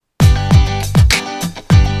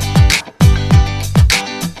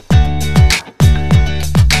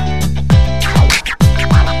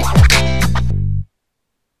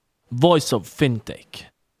Voice of Fintech.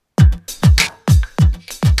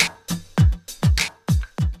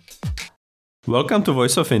 Welcome to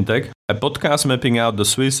Voice of Fintech, a podcast mapping out the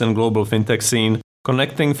Swiss and global fintech scene,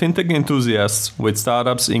 connecting fintech enthusiasts with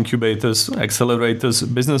startups, incubators,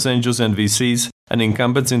 accelerators, business angels and VCs, and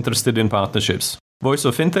incumbents interested in partnerships. Voice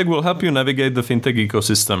of Fintech will help you navigate the fintech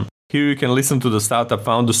ecosystem. Here you can listen to the startup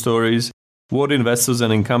founder stories, what investors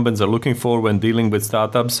and incumbents are looking for when dealing with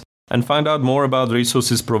startups, and find out more about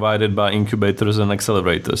resources provided by incubators and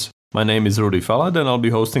accelerators. My name is Rudy Falad and I'll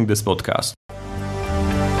be hosting this podcast.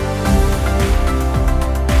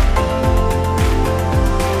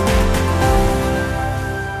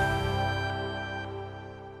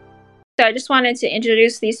 So I just wanted to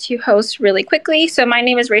introduce these two hosts really quickly. So my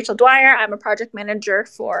name is Rachel Dwyer. I'm a project manager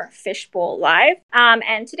for Fishbowl Live.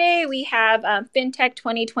 And today we have FinTech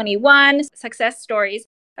 2021 Success Stories,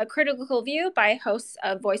 a critical view by hosts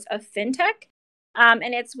of Voice of FinTech. And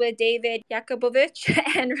it's with David Yakubovich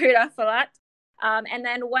and Rudolf Falat. And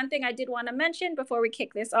then one thing I did want to mention before we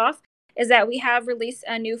kick this off is that we have released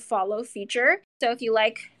a new follow feature. So if you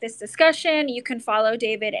like this discussion, you can follow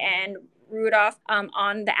David and Rudolf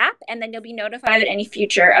on the app, and then you'll be notified of any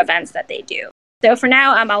future events that they do. So for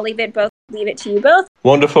now, I'll leave it to you both.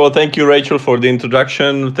 Wonderful. Thank you, Rachel, for the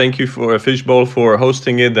introduction. Thank you for Fishbowl for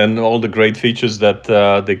hosting it and all the great features that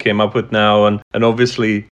they came up with now. And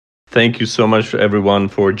obviously, thank you so much, everyone,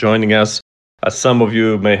 for joining us. As some of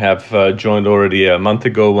you may have joined already a month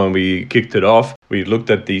ago when we kicked it off, we looked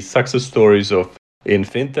at the success stories in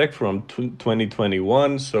FinTech from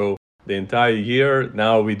 2021. So the entire year.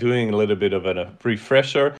 Now we're doing a little bit of a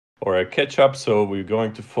refresher or a catch-up. So we're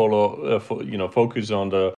going to focus on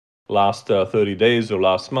the last 30 days or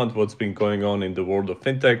last month, what's been going on in the world of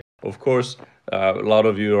fintech. Of course, a lot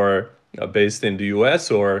of you are based in the US,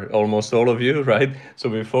 or almost all of you, right? So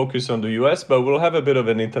we focus on the US, but we'll have a bit of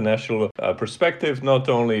an international perspective, not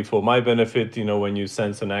only for my benefit, when you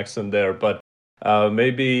sense an accent there, but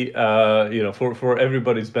maybe, for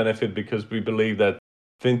everybody's benefit, because we believe that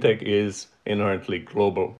fintech is inherently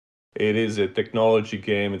global. It is a technology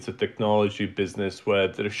game. It's a technology business where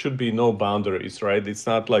there should be no boundaries, right? It's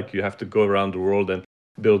not like you have to go around the world and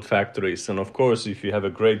build factories. And of course, if you have a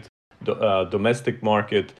great domestic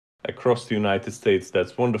market across the United States,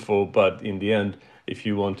 that's wonderful. But in the end, if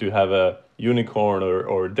you want to have a unicorn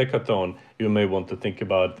or decathlon, you may want to think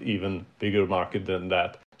about even bigger market than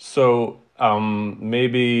that. So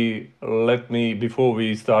before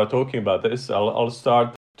we start talking about this, I'll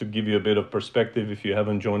start to give you a bit of perspective if you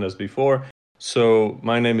haven't joined us before. So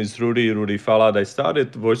my name is Rudy Falad. I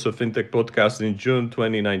started Voice of Fintech podcast in June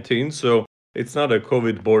 2019. So it's not a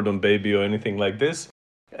COVID boredom baby or anything like this.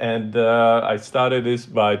 And I started this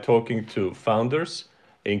by talking to founders,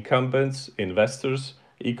 incumbents, investors,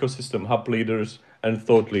 ecosystem hub leaders, and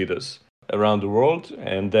thought leaders around the world.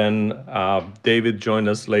 And then David joined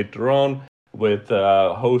us later on with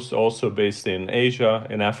hosts also based in Asia,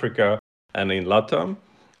 in Africa, and in LATAM.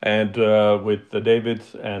 And with David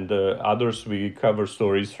and others, we cover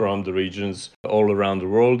stories from the regions all around the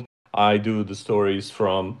world. I do the stories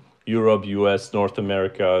from Europe, US, North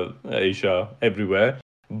America, Asia, everywhere.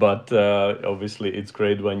 But obviously, it's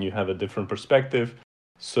great when you have a different perspective.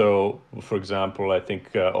 So, for example, I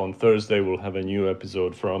think on Thursday, we'll have a new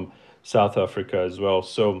episode from South Africa as well.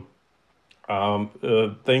 So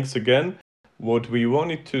thanks again. What we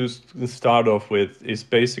wanted to start off with is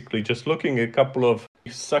basically just looking at a couple of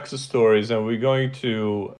success stories, and we're going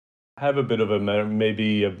to have a bit of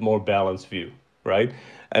maybe a more balanced view, right?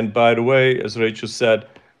 And by the way, as Rachel said,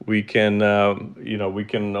 we can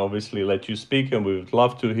obviously let you speak, and we would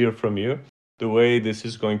love to hear from you. The way this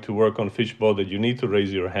is going to work on Fishbowl, that you need to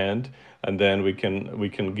raise your hand, and then we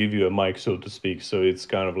can give you a mic, so to speak. So it's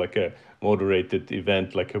kind of like a moderated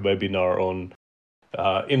event, like a webinar on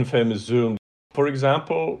infamous Zoom. For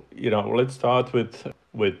example, let's start with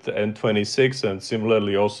N26, and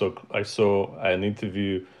similarly also I saw an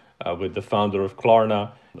interview with the founder of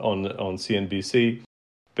Klarna on CNBC.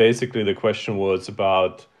 Basically, the question was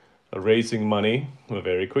about raising money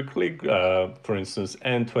very quickly. For instance,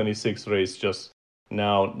 N26 raised just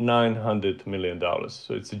now $900 million.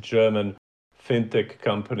 So it's a German fintech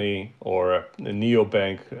company or a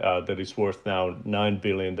neobank that is worth now $9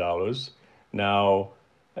 billion. Now,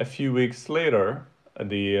 a few weeks later,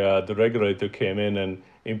 the regulator came in and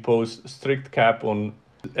imposed strict cap on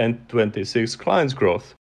N26 clients'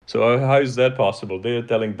 growth. So how is that possible? They're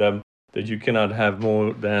telling them that you cannot have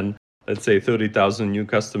more than, let's say, 30,000 new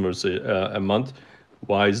customers a month.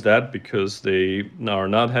 Why is that? Because they are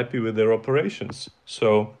not happy with their operations.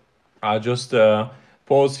 So I just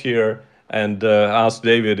pause here and ask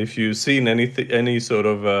David if you've seen any sort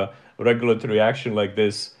of regulatory action like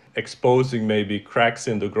this exposing maybe cracks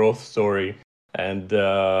in the growth story and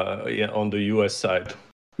on the US side.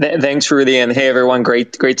 Thanks, Rudy, and hey, everyone.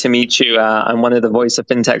 Great to meet you. I'm one of the Voice of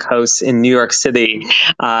FinTech hosts in New York City.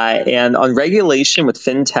 And on regulation with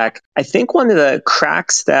FinTech, I think one of the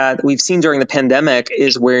cracks that we've seen during the pandemic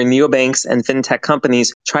is where neobanks and FinTech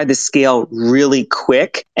companies tried to scale really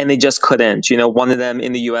quick, and they just couldn't. One of them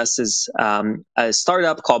in the US is a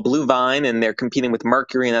startup called Bluevine, and they're competing with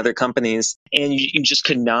Mercury and other companies. And you just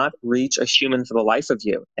could not reach a human for the life of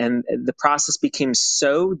you. And the process became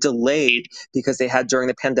so delayed because they had during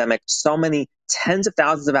the pandemic so many tens of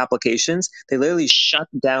thousands of applications. They literally shut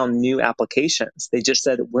down new applications. They just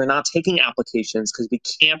said, we're not taking applications because we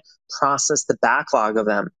can't process the backlog of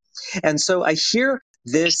them. And so I hear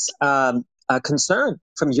this concern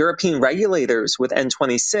from European regulators with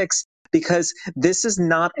N26 because this is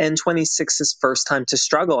not N26's first time to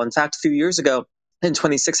struggle. In fact, a few years ago,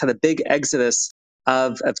 N26 had a big exodus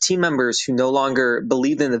of team members who no longer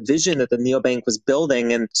believed in the vision that the neobank was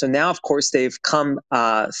building. And so now, of course, they've come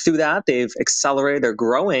through that. They've accelerated, they're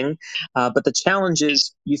growing. But the challenge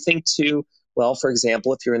is you think to, well, for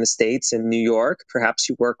example, if you're in the States, in New York, perhaps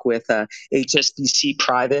you work with HSBC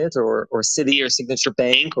Private or Citi or Signature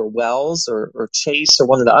Bank or Wells or Chase or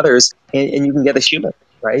one of the others, and you can get a human,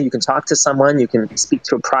 right? You can talk to someone, you can speak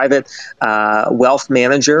to a private wealth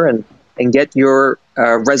manager and get your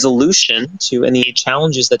resolution to any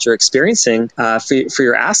challenges that you're experiencing for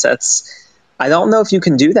your assets. I don't know if you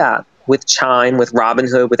can do that with Chime, with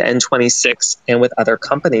Robinhood, with N26, and with other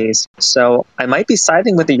companies. So I might be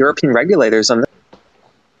siding with the European regulators on this.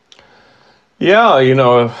 Yeah,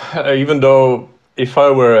 even though if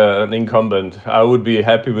I were an incumbent, I would be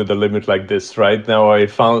happy with a limit like this. Right now, I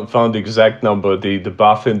found the exact number. The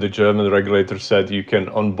BaFin, the German regulator, said you can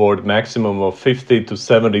onboard maximum of 50 to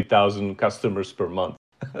 70,000 customers per month.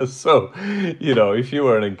 So, if you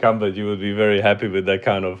were an incumbent, you would be very happy with that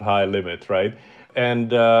kind of high limit, right?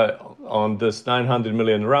 And on this 900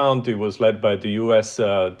 million round, it was led by the US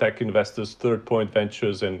tech investors, Third Point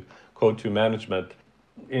Ventures and Coatue Management.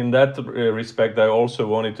 In that respect, I also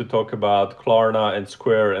wanted to talk about Klarna and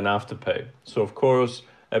Square and Afterpay. So, of course,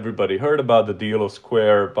 everybody heard about the deal of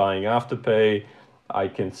Square buying Afterpay. I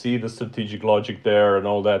can see the strategic logic there and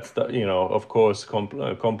all that stuff. Of course,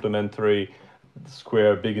 complementary.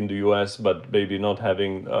 Square big in the US, but maybe not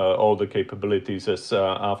having all the capabilities as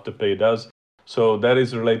Afterpay does. So that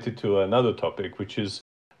is related to another topic, which is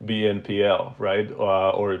BNPL, right?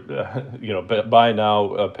 Buy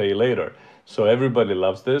now, pay later. So everybody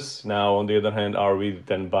loves this. Now, on the other hand, are we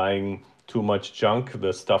then buying too much junk,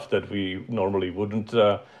 the stuff that we normally wouldn't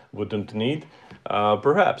need?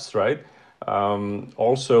 Perhaps, right?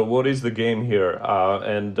 Also, what is the game here?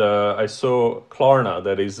 I saw Klarna,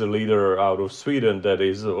 that is a leader out of Sweden, that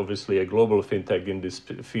is obviously a global fintech in this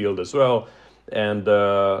field as well. And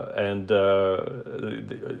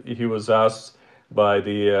he was asked by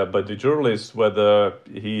the journalist whether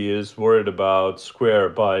he is worried about Square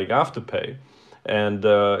buying Afterpay. And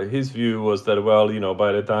his view was that,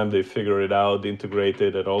 by the time they figure it out, integrate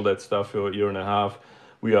it and all that stuff for a year and a half,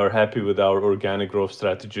 we are happy with our organic growth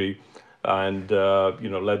strategy and,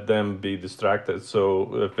 let them be distracted.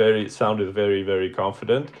 So sounded very, very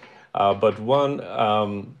confident. But one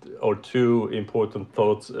or two important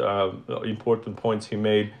points he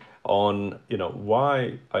made on,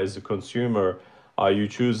 why as a consumer are you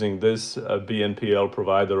choosing this BNPL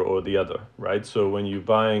provider or the other, right? So when you're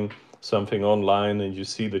buying something online and you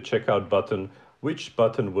see the checkout button, which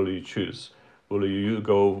button will you choose? Will you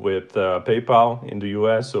go with PayPal in the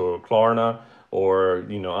US or Klarna or,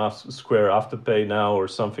 Square Afterpay now or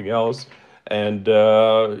something else? And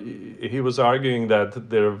he was arguing that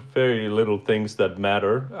there are very little things that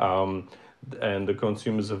matter, and the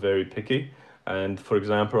consumers are very picky. And for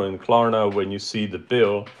example, in Klarna, when you see the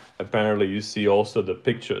bill, apparently you see also the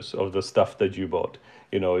pictures of the stuff that you bought.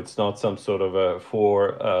 It's not some sort of a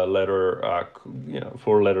four-letter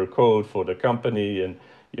code for the company. And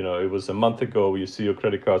it was a month ago. You see your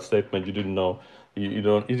credit card statement, you didn't know you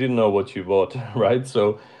didn't know what you bought, right?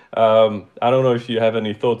 So I don't know if you have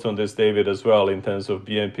any thoughts on this, David, as well, in terms of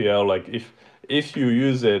BNPL. Like if you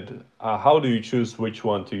use it, how do you choose which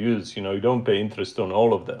one to use? You don't pay interest on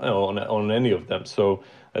all of them, on any of them. So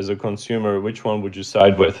as a consumer, which one would you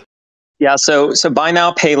side with? Yeah, so buy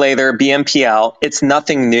now, pay later, BNPL, it's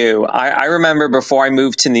nothing new. I remember before I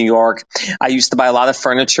moved to New York, I used to buy a lot of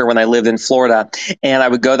furniture when I lived in Florida, and I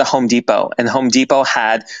would go to Home Depot, and Home Depot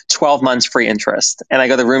had 12 months free interest. And I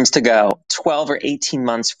go to Rooms To Go, 12 or 18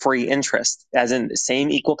 months free interest, as in the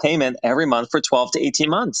same equal payment every month for 12 to 18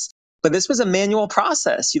 months. But this was a manual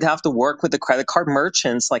process. You'd have to work with the credit card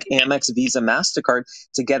merchants like Amex, Visa, MasterCard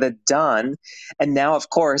to get it done. And now, of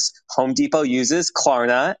course, Home Depot uses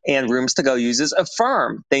Klarna and Rooms to Go uses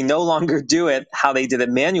Affirm. They no longer do it how they did it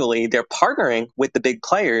manually. They're partnering with the big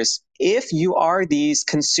players. If you are these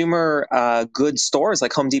consumer goods stores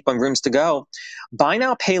like Home Depot and Rooms to Go, buy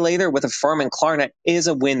now, pay later with Affirm and Klarna is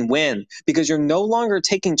a win-win because you're no longer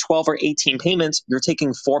taking 12 or 18 payments, you're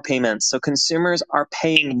taking 4 payments. So consumers are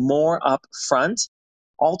paying more up front.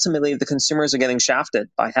 Ultimately, the consumers are getting shafted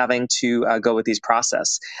by having to go with these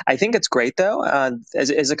process. I think it's great, though,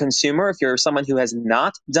 as a consumer, if you're someone who has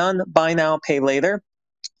not done buy now, pay later,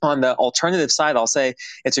 on the alternative side, I'll say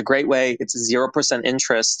it's a great way. It's 0%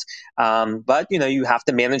 interest, but you have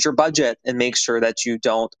to manage your budget and make sure that you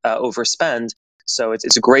don't overspend. So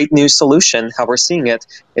it's a great new solution. How we're seeing it,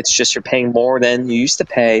 it's just you're paying more than you used to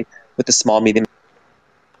pay with the small medium.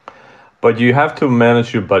 But you have to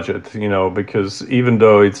manage your budget, because even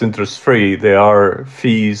though it's interest free, there are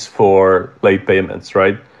fees for late payments,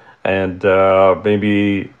 right? And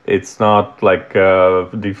maybe it's not like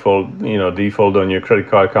default on your credit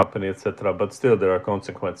card company, etc. But still, there are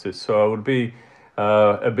consequences. So I would be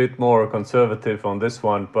a bit more conservative on this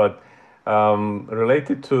one. But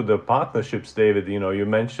related to the partnerships, David, you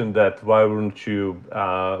mentioned that why wouldn't you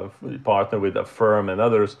partner with Affirm and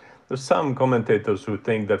others? There's some commentators who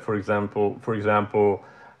think that, for example,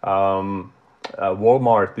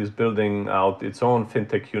 Walmart is building out its own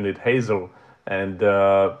fintech unit, Hazel, and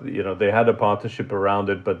they had a partnership around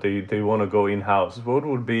it, but they want to go in-house. What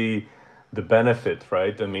would be the benefit,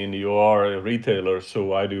 right? I mean, you are a retailer, so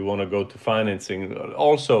why do you want to go to financing?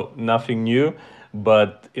 Also, nothing new,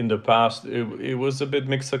 but in the past, it was a bit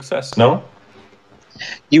mixed success, no?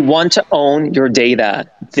 You want to own your data.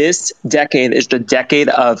 This decade is the decade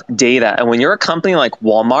of data. And when you're a company like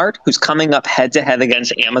Walmart, who's coming up head to head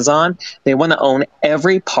against Amazon, they want to own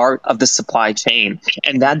every part of the supply chain.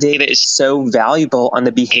 And that data is so valuable on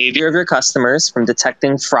the behavior of your customers, from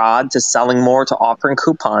detecting fraud to selling more to offering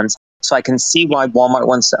coupons. So I can see why Walmart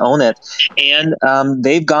wants to own it. And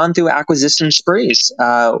they've gone through acquisition sprees.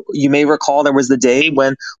 You may recall there was the day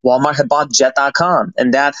when Walmart had bought Jet.com,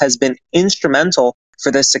 and that has been instrumental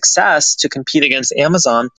for their success to compete against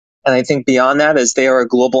Amazon. And I think beyond that, as they are a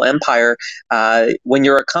global empire, when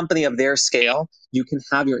you're a company of their scale, you can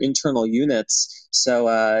have your internal units. So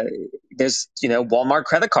there's, Walmart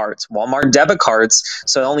credit cards, Walmart debit cards.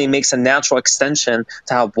 So it only makes a natural extension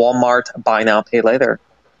to have Walmart buy now, pay later.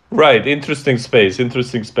 Right, interesting space.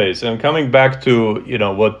 And coming back to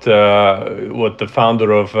what the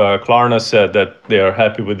founder of Klarna said, that they are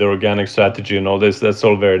happy with their organic strategy and all this. That's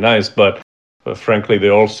all very nice, but frankly, they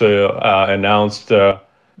also announced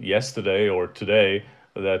yesterday or today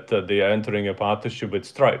that they are entering a partnership with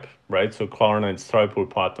Stripe, right? So Klarna and Stripe will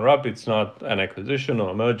partner up. It's not an acquisition or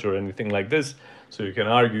a merger or anything like this. So you can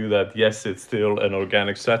argue that yes, it's still an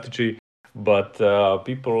organic strategy, but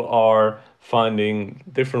people are finding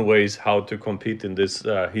different ways how to compete in this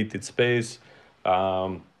heated space.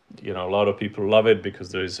 A lot of people love it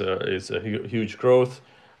because there is a huge growth.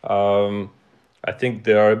 I think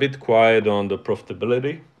they are a bit quiet on the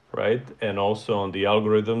profitability, right? And also on the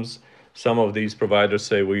algorithms. Some of these providers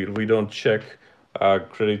say we don't check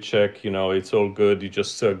credit check, it's all good. You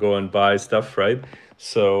just go and buy stuff, right?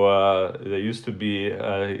 So there used to be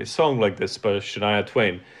a song like this by Shania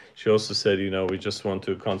Twain. She also said, we just want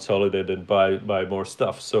to consolidate and buy more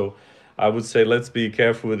stuff. So I would say let's be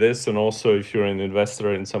careful with this. And also, if you're an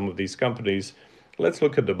investor in some of these companies, let's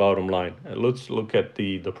look at the bottom line. Let's look at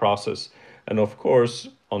the process. And of course,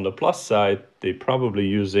 on the plus side, they're probably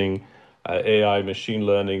using AI, machine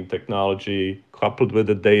learning technology coupled with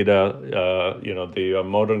the data. They are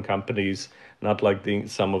modern companies, not like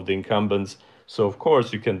some of the incumbents. So of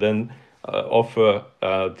course, you can then offer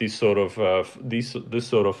this sort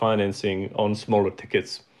of financing on smaller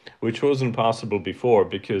tickets, which wasn't possible before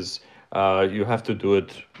because you have to do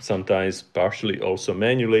it sometimes partially also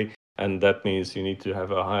manually, and that means you need to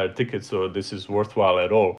have a higher ticket, so this is worthwhile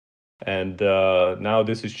at all. And now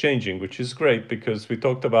this is changing, which is great because we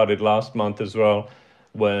talked about it last month as well.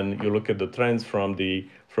 When you look at the trends from the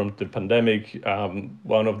pandemic,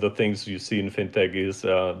 one of the things you see in fintech is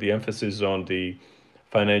the emphasis on the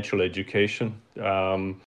financial education,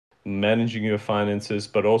 managing your finances,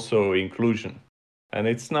 but also inclusion. And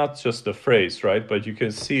it's not just a phrase, right? But you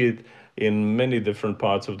can see it in many different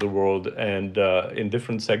parts of the world and in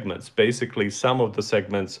different segments. Basically, some of the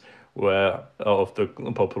segments of the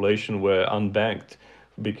population were unbanked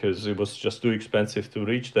because it was just too expensive to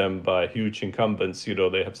reach them by huge incumbents.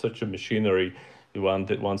 They have such a machinery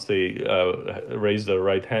once they raise their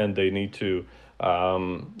right hand, they need to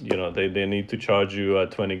they need to charge you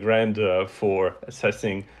 20 grand for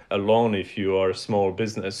assessing a loan if you are a small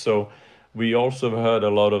business. So we also heard a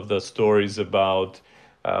lot of the stories about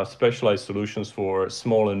specialized solutions for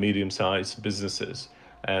small and medium-sized businesses,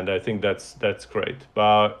 and I think that's great.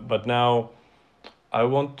 But now I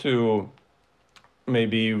want to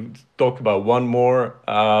maybe talk about one more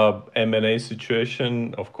M&A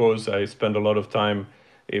situation. Of course, I spend a lot of time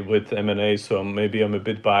with M&A, so maybe I'm a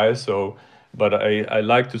bit biased. But I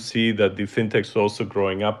like to see that the fintechs are also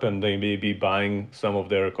growing up and they may be buying some of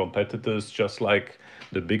their competitors, just like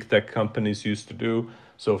the big tech companies used to do.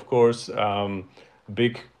 So of course,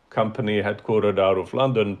 big company headquartered out of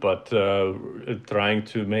London, but trying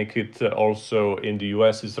to make it also in the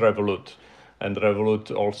US is Revolut. And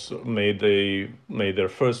Revolut also made their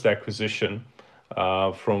first acquisition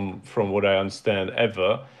from what I understand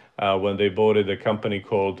ever when they bought a company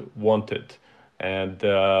called Wanted, and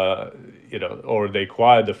or they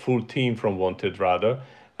acquired the full team from Wanted rather,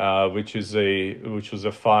 which was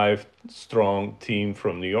a 5-strong team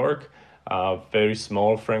from New York, very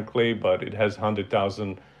small, frankly, but it has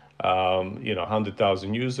 100,000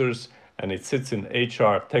 users, and it sits in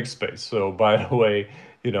HR tech space. So by the way,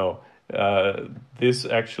 this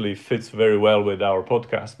actually fits very well with our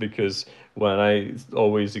podcast, because when I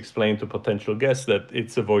always explain to potential guests that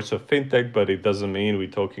it's a voice of fintech, but it doesn't mean we're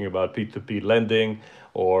talking about P2P lending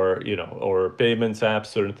or payments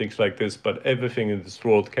apps or things like this, but everything in this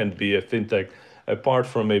world can be a fintech apart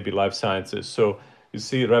from maybe life sciences. So you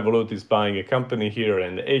see Revolut is buying a company here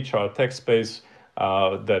in the HR tech space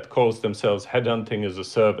that calls themselves headhunting as a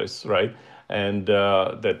service, right? And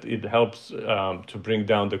that it helps to bring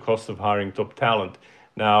down the cost of hiring top talent.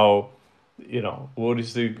 Now, what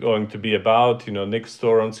is it going to be about? Nick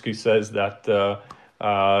Storonsky says that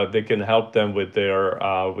they can help them with their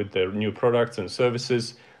new products and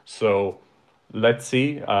services. So let's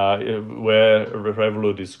see where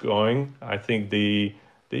Revolut is going. I think the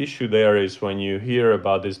issue there is when you hear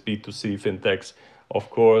about this B2C fintechs, of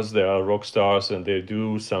course, they are rock stars and they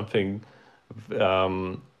do something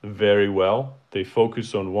very well. They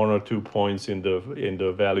focus on 1 or 2 points in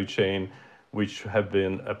the value chain, which have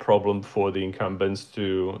been a problem for the incumbents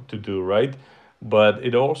to do right. But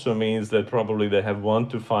it also means that probably they have 1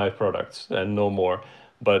 to 5 products and no more.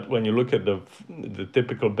 But when you look at the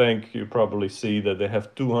typical bank, you probably see that they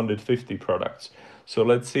have 250 products. So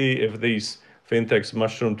let's see if these fintechs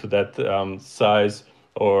mushroom to that size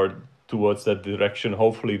or towards that direction.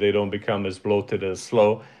 Hopefully they don't become as bloated and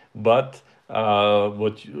slow. But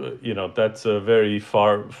that's very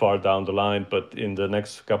far down the line. But in the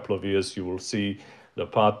next couple of years, you will see the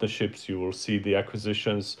partnerships, you will see the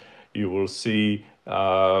acquisitions, you will see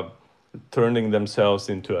turning themselves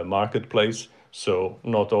into a marketplace. So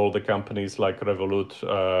not all the companies like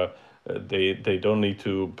Revolut, they don't need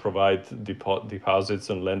to provide deposits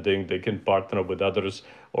and lending. They can partner with others,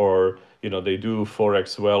 or they do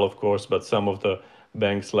forex well, of course. But some of the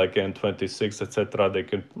banks like N26, etc., they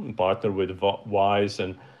can partner with Wise,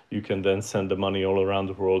 and you can then send the money all around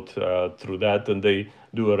the world through that, and they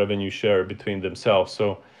do a revenue share between themselves.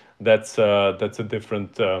 So that's a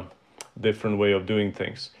different way of doing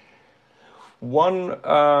things. One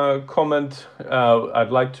comment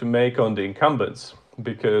I'd like to make on the incumbents,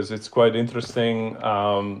 because it's quite interesting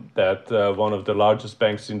that one of the largest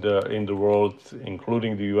banks in the world,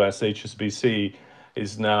 including the US, HSBC,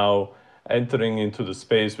 is now entering into the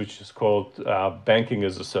space which is called banking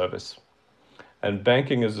as a service. And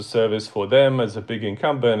banking as a service for them as a big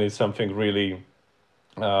incumbent is something really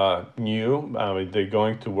new. I mean, they're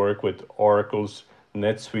going to work with Oracle's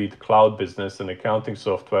NetSuite cloud business and accounting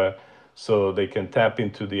software, so they can tap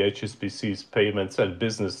into the HSBC's payments and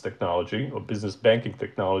business technology or business banking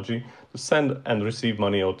technology to send and receive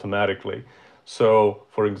money automatically. So,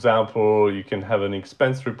 for example, you can have an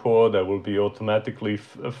expense report that will be automatically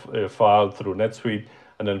filed through NetSuite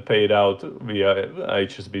and then paid out via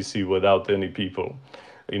HSBC without any people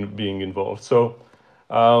being involved. So,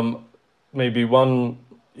 maybe one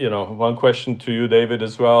question to you, David,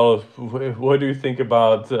 as well. What do you think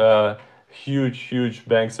about huge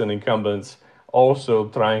banks and incumbents also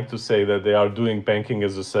trying to say that they are doing banking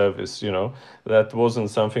as a service? That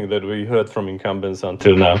wasn't something that we heard from incumbents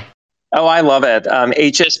until now. Oh, I love it.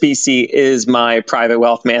 HSBC is my private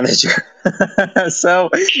wealth manager. So,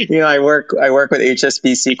 I work with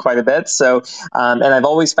HSBC quite a bit. So, and I've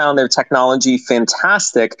always found their technology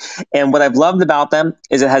fantastic. And what I've loved about them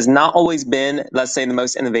is it has not always been, let's say, the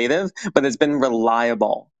most innovative, but it's been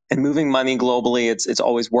reliable. And moving money globally, it's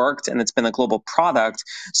always worked, and it's been a global product.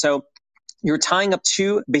 So you're tying up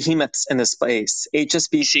two behemoths in the space,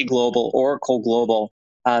 HSBC Global, Oracle Global.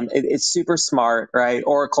 It's super smart, right?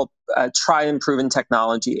 Oracle, tried and proven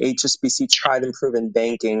technology, HSBC, tried and proven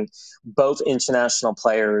banking, both international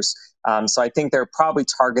players. So I think they're probably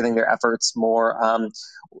targeting their efforts more on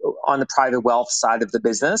the private wealth side of the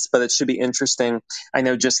business, but it should be interesting. I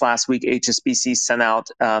know just last week, HSBC sent out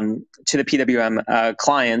to the PWM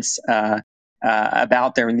clients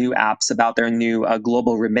about their new apps, about their new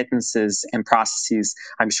global remittances and processes.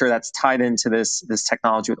 I'm sure that's tied into this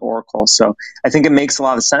technology with Oracle. So I think it makes a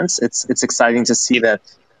lot of sense. It's exciting to see that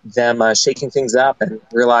them shaking things up and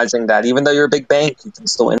realizing that even though you're a big bank, you can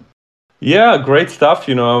still. Yeah, great stuff.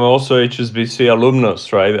 I'm also HSBC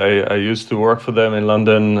alumnus, right? I used to work for them in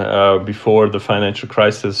London before the financial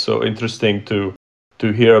crisis. So interesting to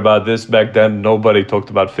hear about this. Back then, nobody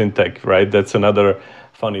talked about fintech, right? That's another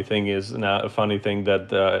funny thing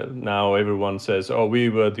that now everyone says, oh, we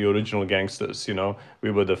were the original gangsters,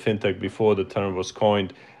 we were the fintech before the term was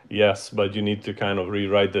coined. Yes, but you need to kind of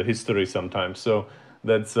rewrite the history sometimes. So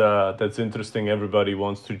that's interesting. Everybody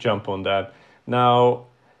wants to jump on that. Now,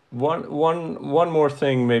 one more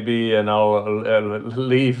thing maybe, and I'll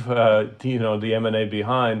leave the M&A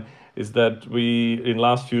behind, is that in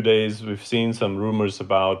last few days we've seen some rumors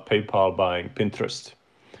about PayPal buying Pinterest.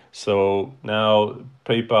 So now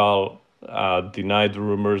PayPal denied the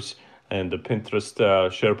rumors, and the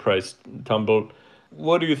Pinterest share price tumbled.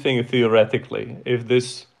 What do you think theoretically, if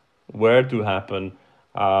this were to happen?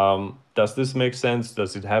 Does this make sense?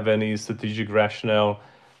 Does it have any strategic rationale?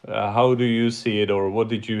 How do you see it, or what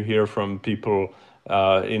did you hear from people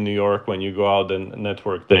in New York when you go out and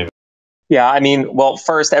network, David? Yeah, I mean, well,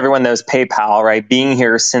 first, everyone knows PayPal, right? Being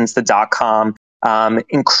here since the .com,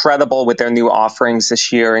 incredible with their new offerings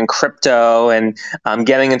this year in crypto and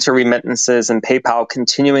getting into remittances, and PayPal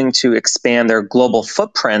continuing to expand their global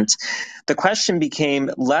footprint. The question became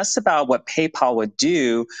less about what PayPal would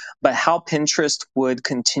do, but how Pinterest would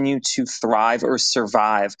continue to thrive or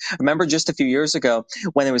survive. Remember just a few years ago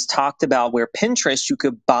when it was talked about where Pinterest, you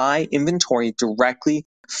could buy inventory directly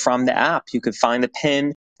from the app. You could find the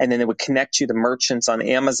pin, and then it would connect you to merchants on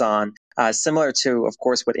Amazon, similar to, of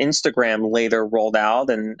course, what Instagram later rolled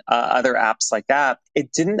out and other apps like that.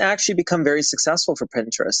 It didn't actually become very successful for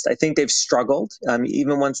Pinterest. I think they've struggled.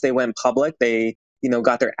 Even once they went public, they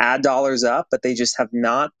got their ad dollars up, but they just have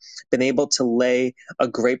not been able to lay a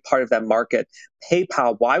great part of that market.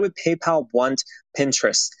 PayPal, why would PayPal want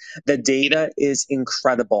Pinterest? The data is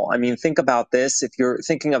incredible. I mean, think about this. If you're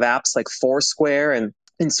thinking of apps like Foursquare and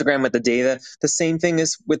Instagram with the data, the same thing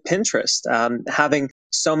is with Pinterest. Having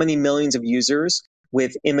so many millions of users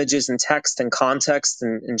with images and text and context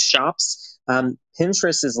and shops,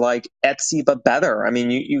 Pinterest is like Etsy, but better. I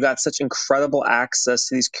mean, you got such incredible access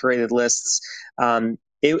to these curated lists.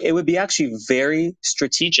 It would be actually very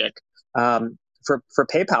strategic for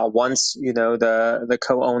PayPal once, the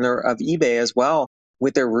co-owner of eBay as well,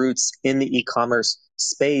 with their roots in the e-commerce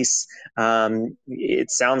space.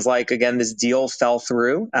 It sounds like, again, this deal fell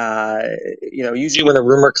through. Usually when a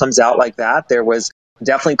rumor comes out like that, there was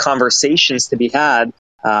definitely conversations to be had,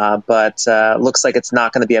 but looks like it's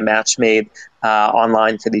not going to be a match made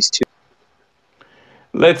online for these two.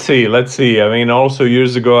 Let's see. I mean, also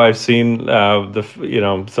years ago, I've seen I've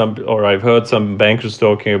heard some bankers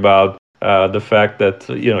talking about the fact that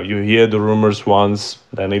you hear the rumors once,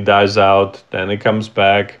 then it dies out, then it comes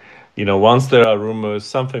back. Once there are rumors,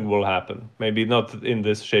 something will happen. Maybe not in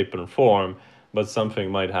this shape and form, but something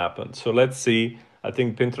might happen. So let's see. I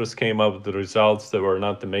think Pinterest came up with the results that were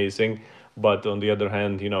not amazing, but on the other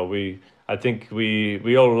hand, I think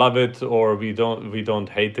we all love it, or we don't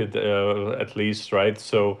hate it, at least, right?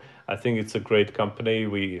 So I think it's a great company.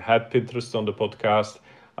 We had Pinterest on the podcast.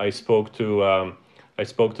 I spoke to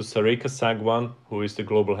Sarika Sagwan, who is the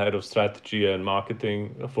global head of strategy and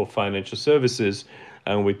marketing for financial services,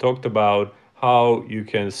 and we talked about how you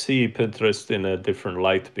can see Pinterest in a different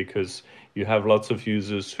light, because you have lots of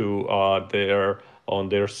users who are there on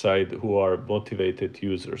their side who are motivated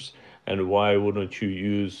users, and why wouldn't you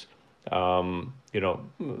use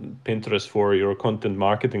Pinterest for your content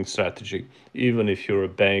marketing strategy, even if you're a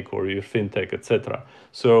bank or you're fintech, etc.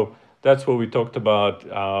 So that's what we talked about.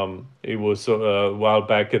 It was a while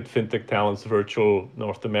back at FinTech Talents Virtual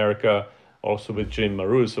North America, also with Jim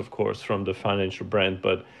Marous, of course, from the financial brand,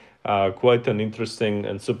 but quite an interesting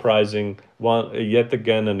and surprising one. Yet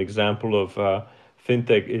again, an example of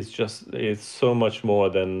fintech it's so much more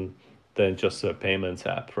than just a payments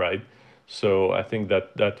app, right? So I think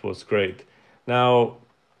that was great. Now,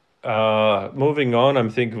 moving on, I'm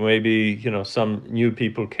thinking maybe some new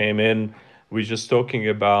people came in. We're just talking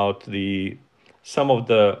about the some of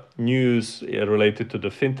the news related to the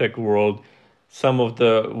fintech world, some of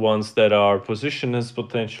the ones that are positioned as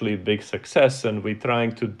potentially big success, and we're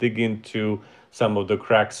trying to dig into some of the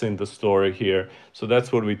cracks in the story here. So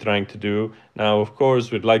that's what we're trying to do. Now, of course,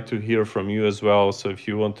 we'd like to hear from you as well. So if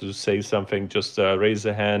you want to say something, just raise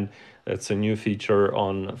a hand. That's a new feature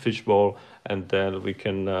on Fishbowl, and then we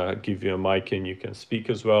can give you a mic and you can speak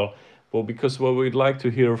as well. Well, because what we'd like to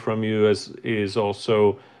hear from you is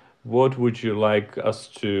also what would you like us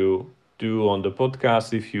to do on the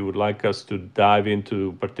podcast, if you would like us to dive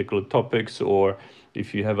into particular topics, or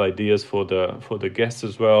if you have ideas for the guests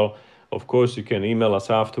as well. Of course, you can email us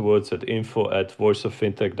afterwards at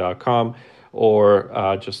info@voiceoffintech.com, or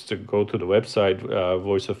just to go to the website,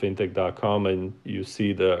 voiceoffintech.com, and you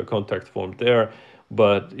see the contact form there.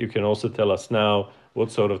 But you can also tell us now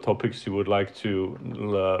what sort of topics you would like to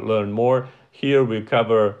learn more. Here we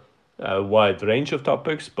cover a wide range of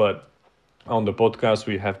topics, but on the podcast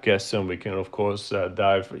we have guests, and we can of course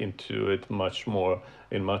dive into it much more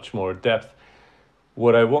depth.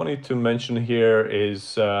 What I wanted to mention here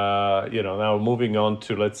is, now moving on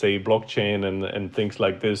to, let's say, blockchain and things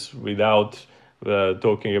like this, without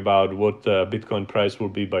talking about what the Bitcoin price will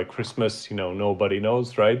be by Christmas. Nobody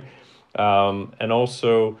knows, right? And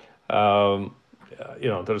also,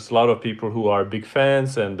 there's a lot of people who are big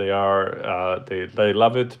fans, and they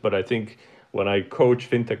love it. But I think when I coach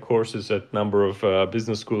fintech courses at a number of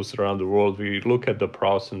business schools around the world, we look at the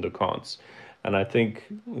pros and the cons. And I think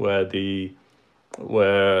where the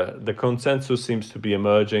consensus seems to be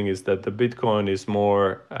emerging is that the Bitcoin is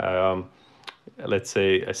more, let's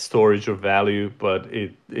say, a storage of value, but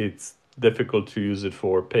it's difficult to use it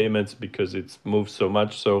for payments because it's moved so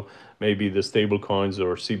much. So maybe the stable coins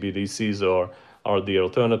or CBDCs are the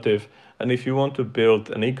alternative. And if you want to build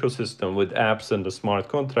an ecosystem with apps and the smart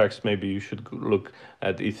contracts, maybe you should look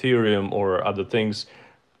at Ethereum or other things.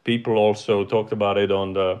 People also talked about it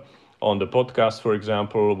on the podcast, for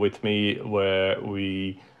example, with me, where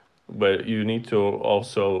you need to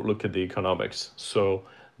also look at the economics. So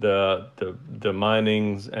the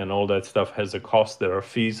minings and all that stuff has a cost. There are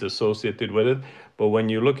fees associated with it. But when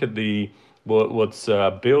you look at what's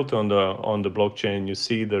built on the blockchain, you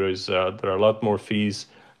see there are a lot more fees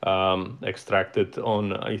extracted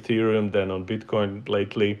on Ethereum than on Bitcoin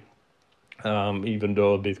lately. Even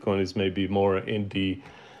though Bitcoin is maybe more in the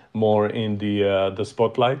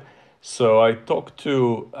spotlight. So I talked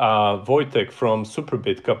to Wojtek from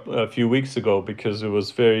Superbit a few weeks ago, because it was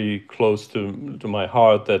very close to my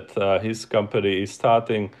heart that his company is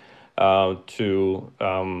starting to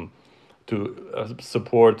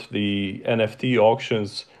support the NFT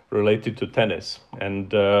auctions related to tennis.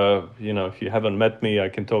 And if you haven't met me, I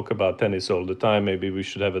can talk about tennis all the time. Maybe we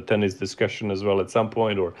should have a tennis discussion as well at some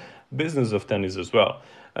point, or business of tennis as well.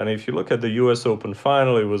 And if you look at the US Open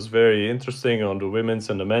final, it was very interesting on the women's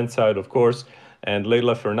and the men's side, of course. And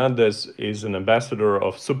Leylah Fernandez is an ambassador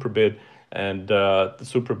of Superbit, and the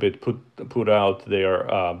Superbit put out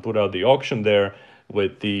the auction there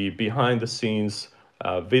with the behind the scenes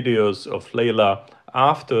videos of Leylah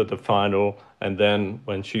after the final, and then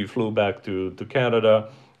when she flew back to Canada.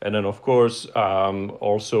 And then, of course,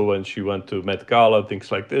 also when she went to Met Gala, things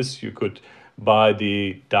like this, you could buy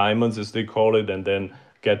the diamonds, as they call it, and then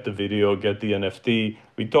get the video, get the NFT.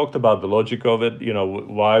 We talked about the logic of it.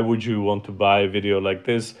 Why would you want to buy a video like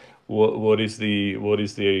this? What is the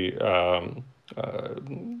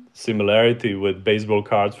similarity with baseball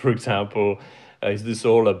cards, for example? Is this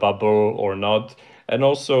all a bubble or not? And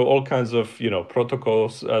also all kinds of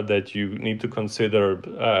protocols that you need to consider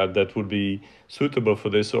that would be suitable for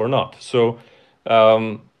this or not. So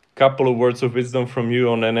couple of words of wisdom from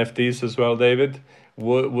you on NFTs as well, David.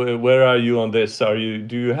 Where are you on this? Do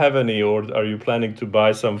you have any, or are you planning to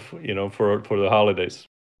buy some for the holidays?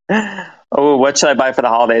 Oh, what should I buy for the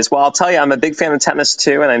holidays? Well, I'll tell you, I'm a big fan of tennis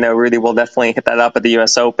too, and I know Rudy will definitely hit that up at the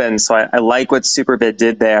US Open. So I like what Superbit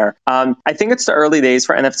did there. I think it's the early days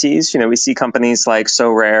for NFTs. We see companies like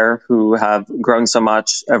SoRare who have grown so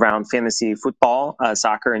much around fantasy football,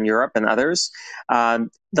 soccer in Europe, and others.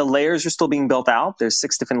 The layers are still being built out. There's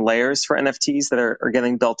 6 different layers for NFTs that are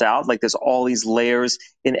getting built out. Like there's all these layers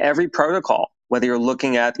in every protocol, whether you're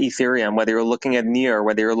looking at Ethereum, whether you're looking at Near,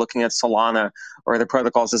 whether you're looking at Solana or the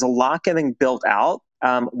protocols. There's a lot getting built out.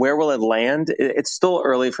 Where will it land? It's still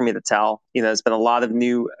early for me to tell. There's been a lot of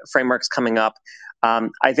new frameworks coming up.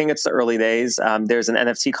 I think it's the early days. There's an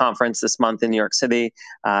NFT conference this month in New York City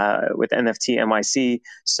with NFT NYC.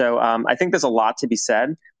 So I think there's a lot to be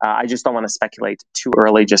said. I just don't want to speculate too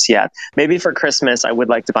early just yet. Maybe for Christmas, I would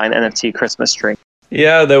like to buy an NFT Christmas tree.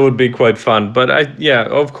 Yeah, that would be quite fun. But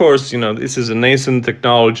of course, this is a nascent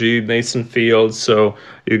technology, nascent field, so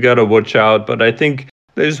you got to watch out. But I think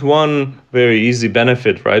there's one very easy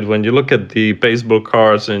benefit, right? When you look at the baseball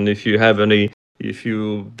cards, and if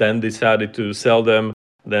you then decided to sell them,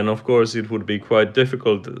 then of course it would be quite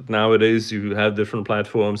difficult. Nowadays, you have different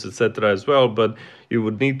platforms, etc. as well, but you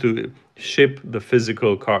would need to ship the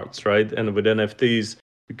physical cards, right? And with NFTs,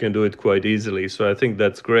 you can do it quite easily. So I think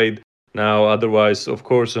that's great. Now, otherwise, of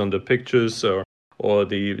course, on the pictures or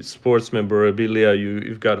the sports memorabilia,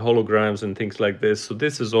 you've got holograms and things like this. So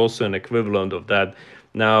this is also an equivalent of that.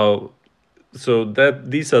 Now, so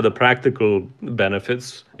that these are the practical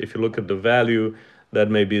benefits. If you look at the value, that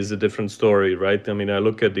maybe is a different story, right? I mean, I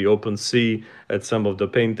look at the OpenSea, at some of the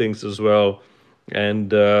paintings as well, and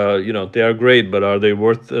they are great, but are they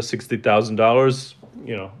worth $60,000?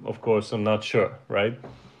 Of course, I'm not sure, right?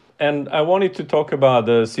 And I wanted to talk about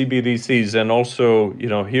the CBDCs and also,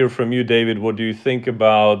 hear from you, David. What do you think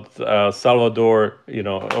about Salvador,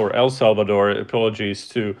 or El Salvador? Apologies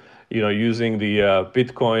to, using the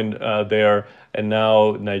Bitcoin there, and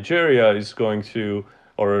now Nigeria is going to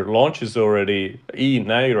or launches already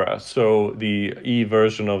e-naira, so the e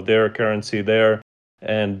version of their currency there.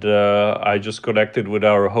 And I just connected with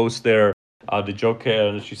our host there, Adijoke,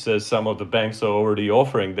 and she says some of the banks are already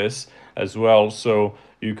offering this as well. So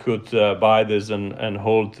you could buy this and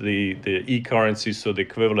hold the e-currency. So the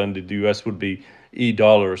equivalent in the US would be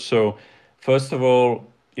e-dollars. So first of all,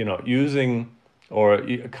 using or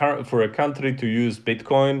for a country to use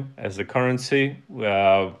Bitcoin as a currency,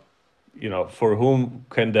 for whom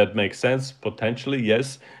can that make sense? Potentially,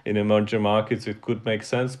 yes. In emerging markets, it could make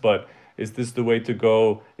sense, but is this the way to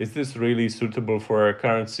go? Is this really suitable for a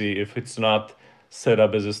currency if it's not set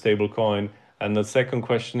up as a stable coin? And the second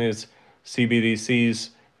question is CBDCs.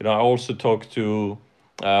 I also talked to,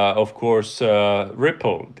 of course,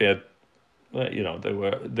 Ripple. That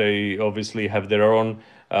they obviously have their own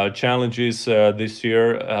challenges this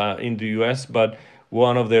year in the US, but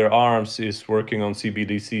one of their arms is working on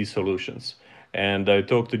CBDC solutions. And I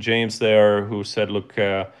talked to James there, who said, look,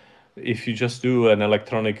 if you just do an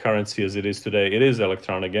electronic currency as it is today, it is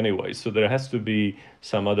electronic anyway. So there has to be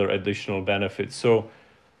some other additional benefits. So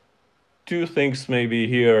two things maybe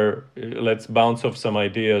here. Let's bounce off some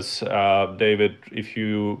ideas. David, if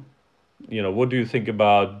what do you think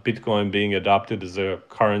about Bitcoin being adopted as a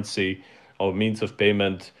currency or means of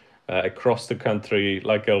payment across the country,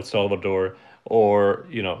 like El Salvador, or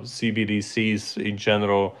CBDCs in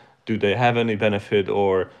general? Do they have any benefit,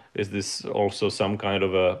 or is this also some kind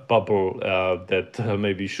of a bubble that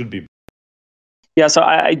maybe should be? Yeah, so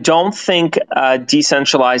I don't think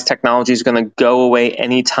decentralized technology is going to go away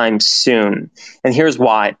anytime soon. And here's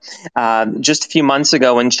why. Just a few months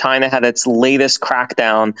ago, when China had its latest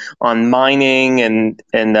crackdown on mining and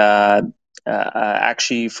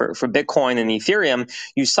actually for Bitcoin and Ethereum,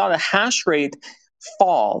 you saw the hash rate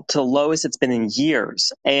fall to the lowest it's been in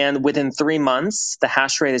years. And within 3 months, the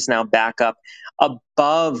hash rate is now back up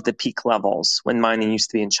above the peak levels when mining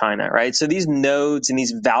used to be in China, right? So these nodes and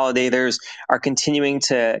these validators are continuing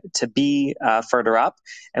to be further up,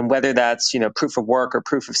 and whether that's proof of work or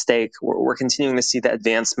proof of stake, we're continuing to see the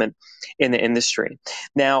advancement in the industry.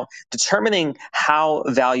 Now, determining how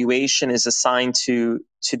valuation is assigned to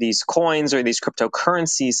these coins or these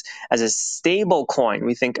cryptocurrencies as a stable coin,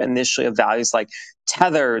 we think initially of values like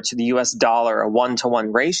Tether to the US dollar, a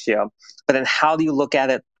 1-to-1 ratio. But then how do you look at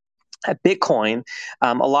it at Bitcoin?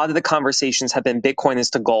 A lot of the conversations have been Bitcoin is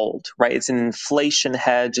to gold, right? It's an inflation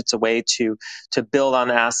hedge. It's a way to build on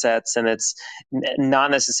assets, and it's not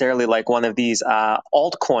necessarily like one of these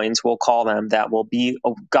altcoins, we'll call them, that will be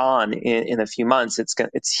gone in a few months.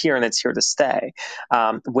 It's here and it's here to stay.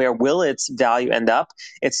 Where will its value end up?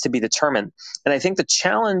 It's to be determined. And I think the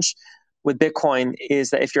challenge with Bitcoin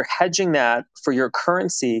is that if you're hedging that for your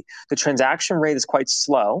currency, the transaction rate is quite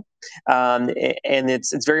slow, and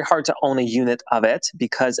it's very hard to own a unit of it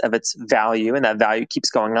because of its value, and that value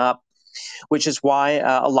keeps going up. Which is why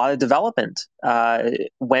a lot of development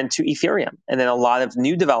went to Ethereum, and then a lot of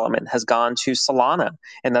new development has gone to Solana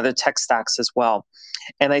and other tech stacks as well.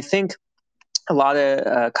 And I think a lot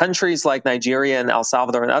of countries like Nigeria and El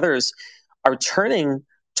Salvador and others are turning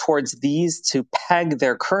towards these to peg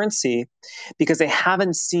their currency because they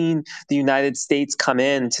haven't seen the United States come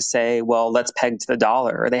in to say, well, let's peg to the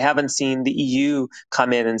dollar, or they haven't seen the EU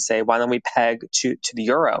come in and say, why don't we peg to the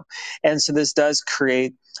euro? And so this does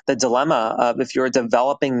create the dilemma of, if you're a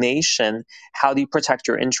developing nation, how do you protect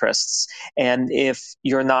your interests? And if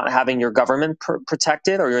you're not having your government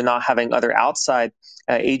protected, or you're not having other outside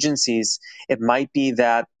agencies, it might be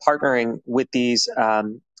that partnering with these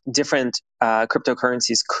different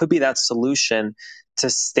cryptocurrencies could be that solution to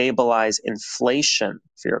stabilize inflation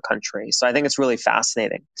for your country. So I think it's really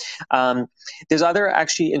fascinating. There's other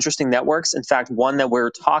actually interesting networks. In fact, one that we're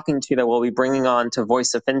talking to that we'll be bringing on to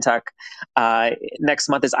Voice of FinTech next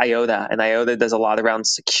month is IOTA. And IOTA does a lot around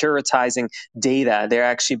securitizing data. They're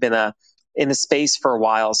actually been in the space for a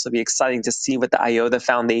while, so it'll be exciting to see what the IOTA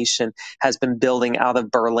Foundation has been building out of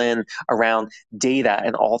Berlin around data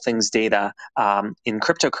and all things data in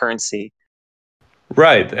cryptocurrency.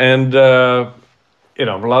 Right, and a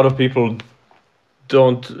lot of people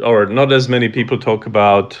don't, or not as many people talk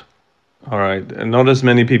about. All right, and not as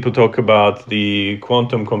many people talk about the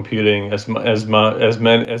quantum computing as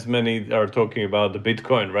many are talking about the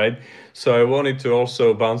Bitcoin, right? So I wanted to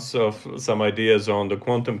also bounce off some ideas on the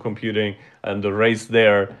quantum computing and the race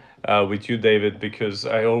there with you, David, because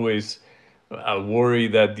I always worry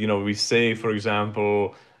that we say, for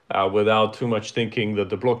example, without too much thinking, that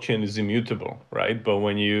the blockchain is immutable, right? But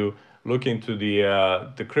when you look into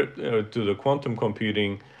to the quantum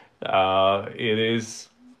computing, it is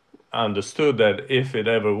understood that if it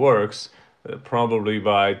ever works, probably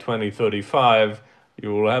by 2035,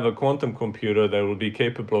 you will have a quantum computer that will be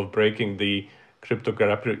capable of breaking the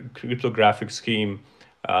cryptographic scheme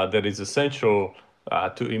that is essential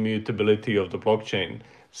to immutability of the blockchain.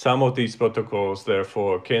 Some of these protocols,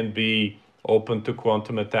 therefore, can be open to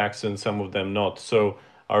quantum attacks and some of them not. So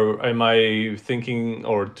am I thinking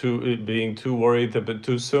or being too worried a bit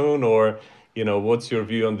too soon, or what's your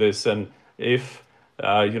view on this? And if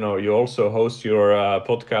you also host your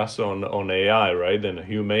podcast on AI, right, and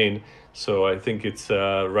Humane. So I think it's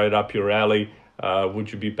right up your alley.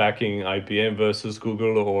 Would you be backing IBM versus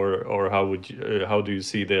Google, or how do you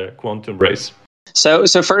see the quantum race? So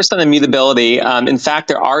first on immutability, in fact,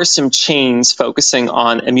 there are some chains focusing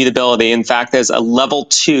on immutability. In fact, there's a level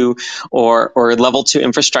 2 or level 2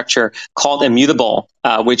 infrastructure called Immutable,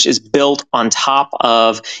 which is built on top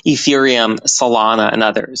of Ethereum, Solana, and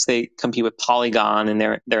others. They compete with Polygon, and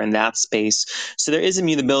they're in that space. So there is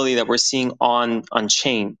immutability that we're seeing on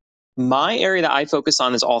chain. My area that I focus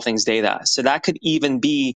on is all things data. So that could even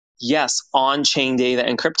be, yes, on-chain data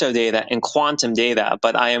and crypto data and quantum data,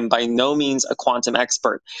 but I am by no means a quantum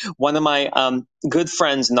expert. One of my good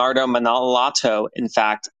friends, Nardo Manalato, in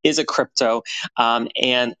fact, is a crypto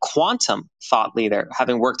and quantum thought leader,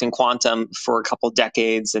 having worked in quantum for a couple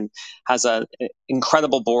decades, and has an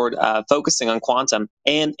incredible board focusing on quantum.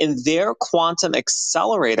 And in their quantum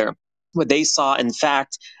accelerator, what they saw, in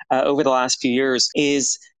fact, over the last few years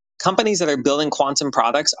is companies that are building quantum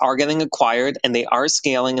products are getting acquired and they are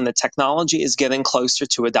scaling, and the technology is getting closer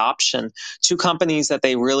to adoption. Two companies that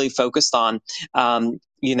they really focused on,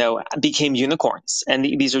 became unicorns. And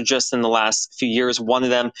these are just in the last few years. One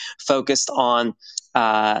of them focused on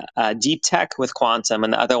deep tech with quantum,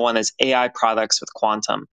 and the other one is AI products with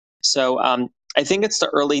quantum. So I think it's the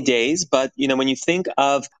early days, but when you think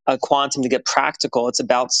of a quantum to get practical, it's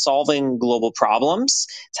about solving global problems.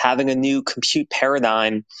 It's having a new compute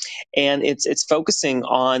paradigm, and it's focusing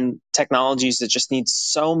on technologies that just need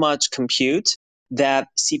so much compute that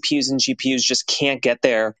CPUs and GPUs just can't get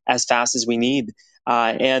there as fast as we need.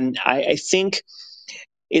 And I think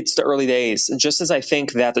it's the early days. Just as I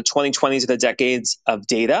think that the 2020s are the decades of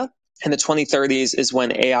data, and the 2030s is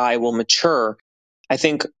when AI will mature, I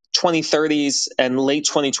think 2030s and late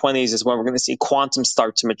 2020s is when we're going to see quantum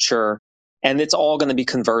start to mature, and it's all going to be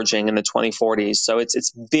converging in the 2040s. So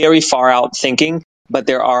it's very far out thinking, but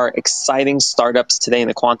there are exciting startups today in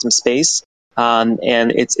the quantum space, and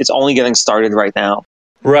it's only getting started right now.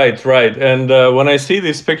 Right. And when I see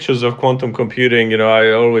these pictures of quantum computing,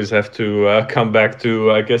 I always have to come back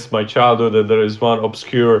to, I guess, my childhood. And there is one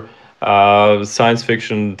obscure science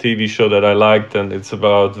fiction TV show that I liked, and it's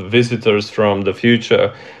about visitors from the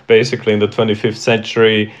future. Basically, in the 25th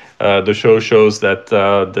century, the show shows that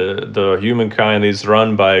the humankind is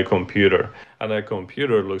run by a computer, and that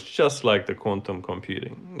computer looks just like the quantum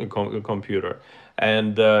computer,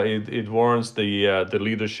 and it warns the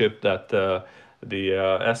leadership that the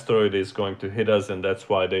asteroid is going to hit us, and that's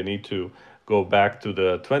why they need to go back to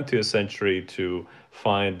the 20th century to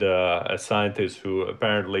find a scientist who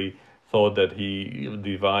apparently thought that he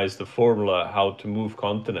devised the formula how to move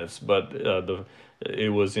continents, but it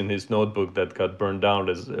was in his notebook that got burned down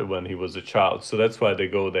when he was a child. So that's why they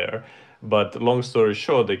go there. But long story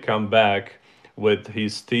short, they come back with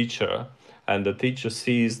his teacher, and the teacher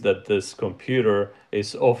sees that this computer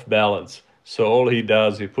is off balance. So all he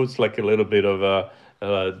does, he puts like a little bit of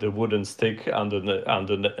the wooden stick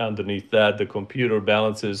underneath that. The computer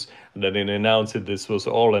balances, and then it announces this was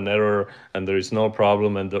all an error and there is no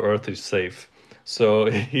problem and the Earth is safe. So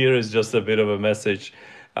here is just a bit of a message.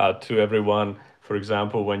 to everyone. For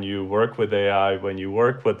example, when you work with AI, when you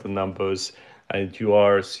work with the numbers, and you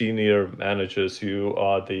are senior managers, you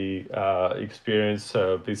are the experienced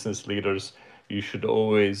business leaders, you should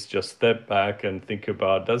always just step back and think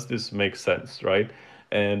about, does this make sense, right?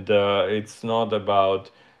 And it's not about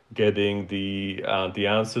getting the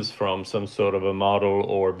answers from some sort of a model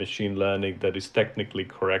or machine learning that is technically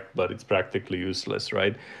correct, but it's practically useless,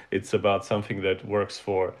 right? It's about something that works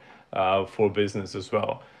for business as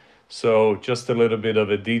well. So just a little bit of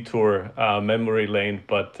a detour, memory lane,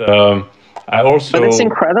 but I But it's also,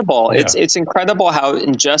 incredible. yeah. It's incredible how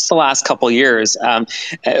in just the last couple of years,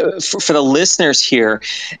 for the listeners here,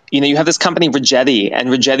 you have this company Rigetti, and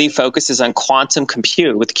Rigetti focuses on quantum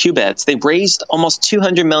compute with qubits. They raised almost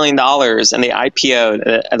 $200 million, and they IPO'd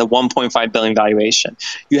at a 1.5 billion valuation.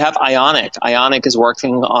 You have Ionic. Ionic is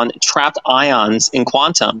working on trapped ions in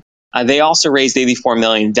quantum. They also raised 84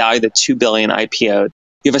 million, valued at 2 billion, IPO'd.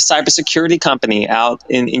 You have a cybersecurity company out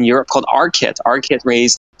in Europe called Arkit. Arkit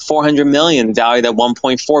raised 400 million, valued at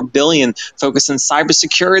 1.4 billion, focused on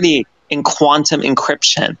cybersecurity and quantum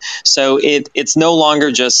encryption. So it's no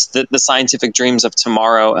longer just the scientific dreams of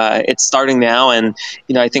tomorrow. It's starting now, and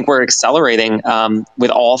I think we're accelerating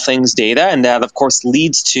with all things data, and that of course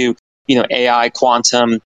leads to AI,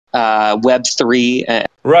 quantum, Web3.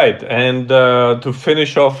 Right, and to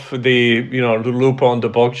finish off the loop on the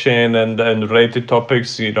blockchain and related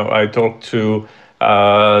topics, I talked to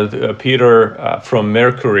Peter from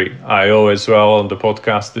Mercury IO as well on the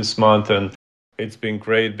podcast this month, and it's been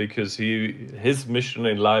great because his mission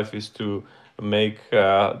in life is to make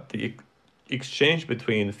the exchange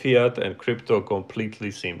between fiat and crypto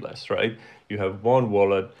completely seamless, right? You have one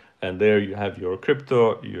wallet, and there you have your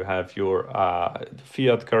crypto, you have your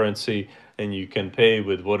fiat currency, and you can pay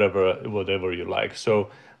with whatever you like.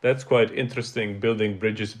 So that's quite interesting, building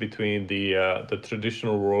bridges between the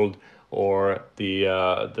traditional world or the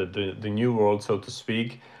new world, so to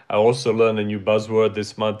speak. I also learned a new buzzword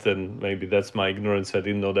this month, and maybe that's my ignorance. I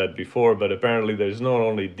didn't know that before, but apparently there's not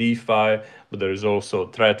only DeFi, but there's also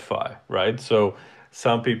TradFi, right? So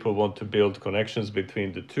some people want to build connections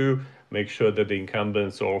between the two, make sure that the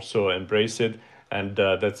incumbents also embrace it, and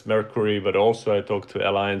that's Mercury. But also I talked to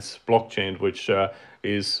Alliance Blockchain, which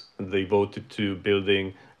is devoted to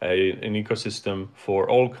building an ecosystem for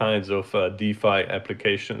all kinds of DeFi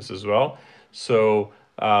applications as well. So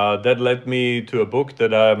that led me to a book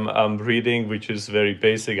that I'm reading, which is very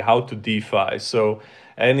basic, How to DeFi. So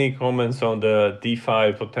any comments on the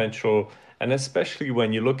DeFi potential, and especially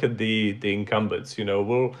when you look at the incumbents,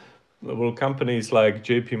 will companies like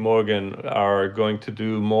JP Morgan are going to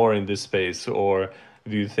do more in this space, or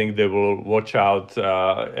do you think they will watch out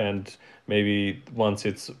and maybe once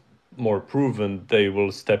it's more proven, they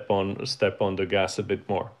will step on the gas a bit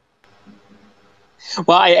more?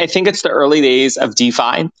 Well, I think it's the early days of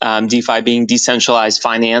DeFi, DeFi being decentralized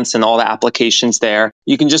finance and all the applications there.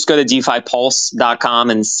 You can just go to DeFiPulse.com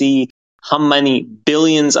and see how many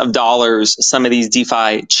billions of dollars some of these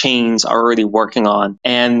DeFi chains are already working on.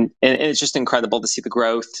 And it's just incredible to see the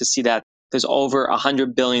growth, to see that there's over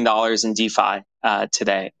 $100 billion in DeFi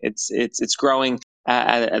today. It's growing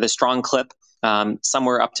at a strong clip,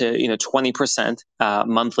 somewhere up to 20%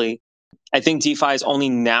 monthly. I think DeFi is only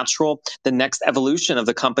natural. The next evolution of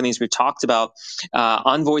the companies we've talked about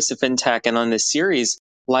on Voice of FinTech and on this series,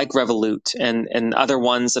 like Revolut and other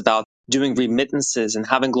ones about doing remittances and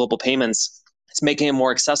having global payments, it's making it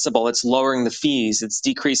more accessible. It's lowering the fees. It's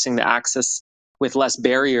decreasing the access with less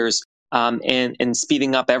barriers. And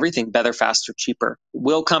speeding up everything better, faster, cheaper.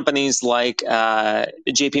 Will companies like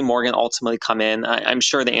JP Morgan ultimately come in? I'm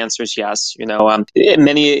sure the answer is yes.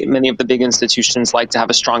 Many of the big institutions like to have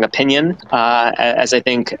a strong opinion, as I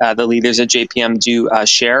think the leaders at JPM do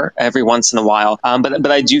share every once in a while.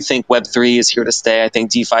 But I do think Web3 is here to stay. I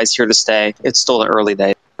think DeFi is here to stay. It's still the early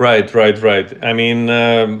days. Right. I mean,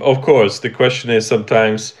 of course, the question is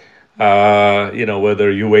sometimes, whether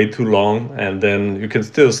you wait too long and then you can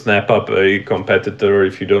still snap up a competitor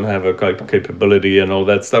if you don't have a capability and all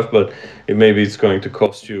that stuff, but maybe it's going to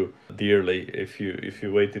cost you dearly if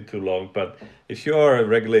you waited too long. But if you are a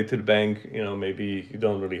regulated bank, maybe you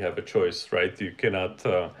don't really have a choice, right? You cannot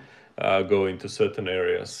go into certain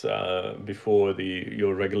areas before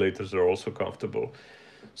your regulators are also comfortable.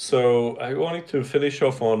 So I wanted to finish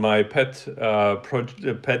off on my pet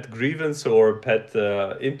grievance or pet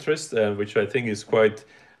interest, which I think is quite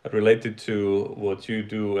related to what you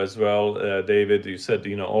do as well, David. You said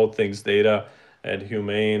all things data and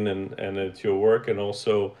humane, and it's your work, and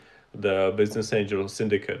also the Business Angel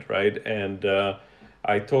Syndicate, right? And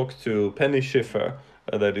I talked to Penny Schiffer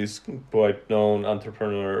that is quite known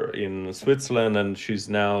entrepreneur in Switzerland, and she's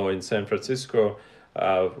now in San Francisco,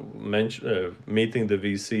 meeting the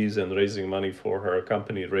VCs and raising money for her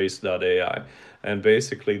company, Race.ai. And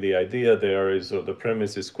basically, the idea there is, or the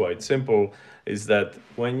premise is quite simple, is that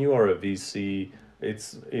when you are a VC,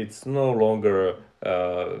 it's no longer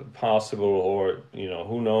possible, or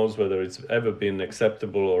who knows whether it's ever been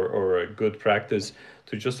acceptable or a good practice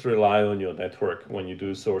to just rely on your network when you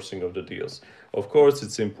do sourcing of the deals. Of course,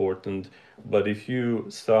 it's important, but if you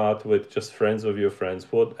start with just friends of your friends,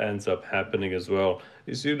 what ends up happening as well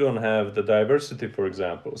is you don't have the diversity. For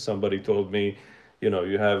example, somebody told me,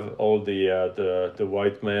 you have all the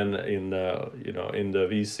white men in in the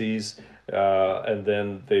VCs, and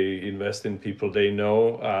then they invest in people they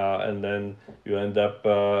know, and then you end up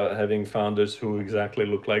having founders who exactly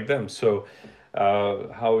look like them. So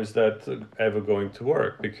how is that ever going to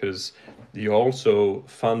work? Because you're also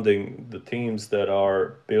funding the teams that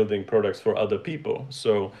are building products for other people.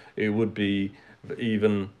 So it would be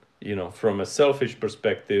even, from a selfish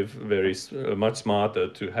perspective, very much smarter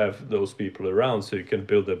to have those people around so you can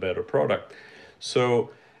build a better product.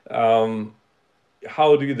 So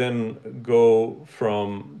how do you then go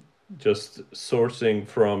from just sourcing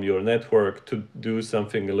from your network to do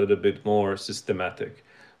something a little bit more systematic,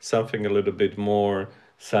 something a little bit more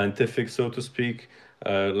scientific, so to speak?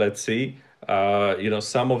 Let's see.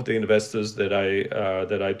 Some of the investors that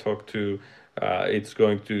I talked to, it's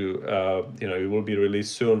going to, it will be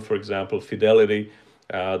released soon. For example, Fidelity,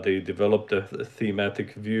 they developed a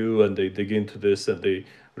thematic view, and they dig into this and they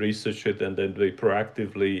research it, and then they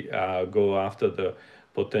proactively go after the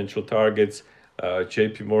potential targets.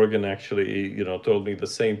 JP Morgan actually, told me the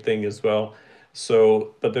same thing as well.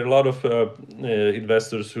 So, but there are a lot of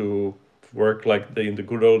investors who work like in the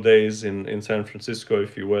good old days in San Francisco.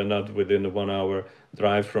 If you were not within a 1 hour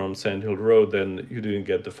drive from Sand Hill Road, then you didn't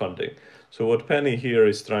get the funding. So what Penny here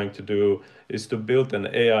is trying to do is to build an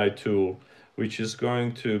AI tool, which is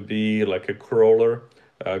going to be like a crawler,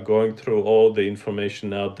 going through all the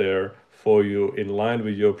information out there for you in line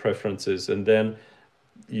with your preferences. And then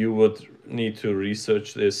you would need to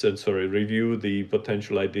research this and review the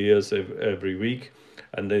potential ideas every week.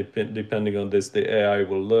 And depending on this, the AI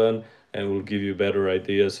will learn and will give you better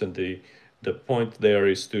ideas. And the point there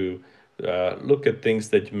is to look at things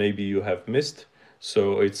that maybe you have missed.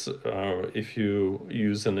 So it's if you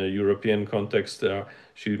use in a European context,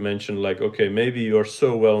 she mentioned like, okay, maybe you're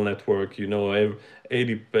so well networked,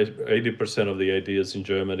 80% of the ideas in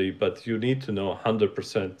Germany, but you need to know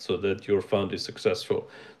 100% so that your fund is successful.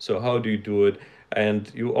 So how do you do it?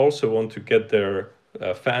 And you also want to get there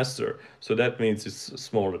faster. So that means it's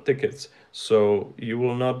smaller tickets. So you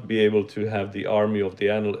will not be able to have the army of the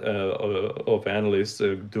of analysts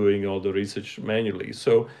doing all the research manually.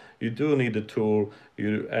 So you do need a tool.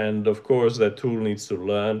 And of course that tool needs to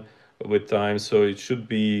learn with time. So it should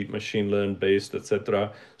be machine learn based,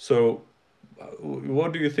 etc. So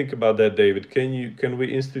what do you think about that, David? Can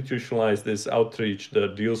we institutionalize this outreach, the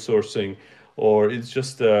deal sourcing, or it's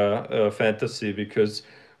just a fantasy? Because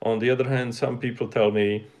on the other hand, some people tell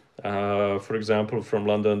me, for example, from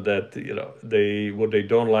London, that what they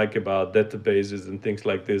don't like about databases and things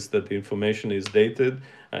like this, that the information is dated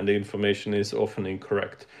and the information is often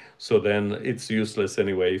incorrect. So then it's useless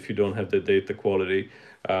anyway if you don't have the data quality.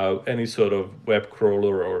 Any sort of web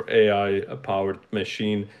crawler or AI-powered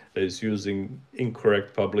machine that is using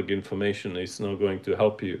incorrect public information is not going to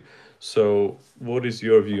help you. So what is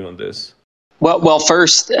your view on this? Well,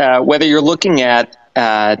 first, whether you're looking at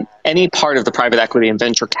any part of the private equity and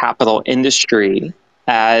venture capital industry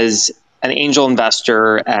as an angel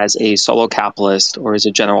investor, as a solo capitalist, or as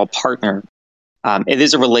a general partner, it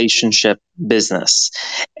is a relationship business.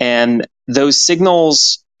 And those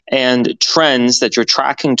signals and trends that you're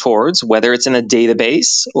tracking towards, whether it's in a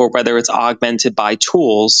database or whether it's augmented by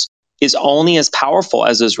tools, is only as powerful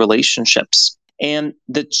as those relationships. And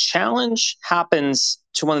the challenge happens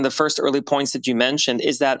to one of the first early points that you mentioned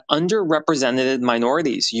is that underrepresented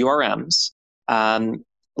minorities, URMs,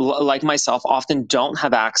 like myself, often don't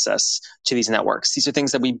have access to these networks. These are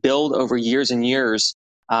things that we build over years and years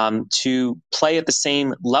to play at the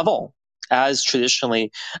same level as traditionally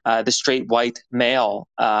the straight white male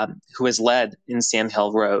who has led in Sand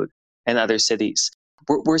Hill Road and other cities.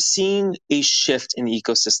 We're seeing a shift in the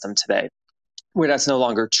ecosystem today where that's no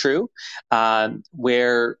longer true,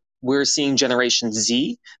 where we're seeing Generation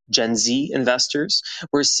Z, Gen Z investors.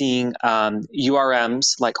 We're seeing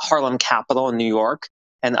URMs like Harlem Capital in New York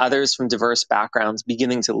and others from diverse backgrounds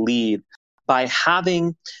beginning to lead by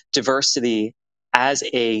having diversity as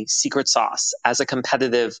a secret sauce, as a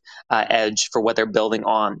competitive edge for what they're building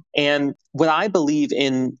on. And what I believe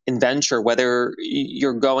in venture, whether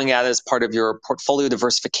you're going at it as part of your portfolio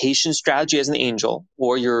diversification strategy as an angel,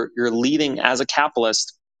 or you're leading as a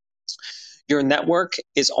capitalist, your network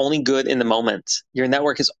is only good in the moment. Your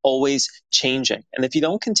network is always changing. And if you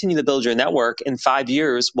don't continue to build your network in 5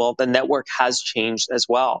 years, well, the network has changed as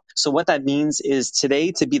well. So what that means is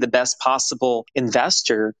today, to be the best possible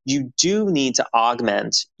investor, you do need to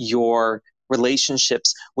augment your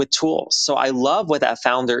relationships with tools. So I love what that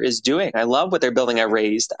founder is doing. I love what they're building at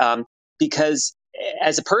Raised, because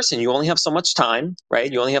as a person, you only have so much time,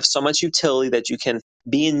 right? You only have so much utility that you can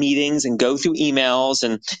be in meetings and go through emails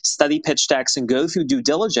and study pitch decks and go through due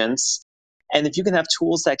diligence. And if you can have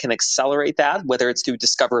tools that can accelerate that, whether it's through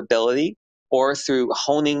discoverability or through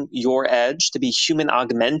honing your edge to be human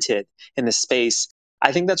augmented in the space,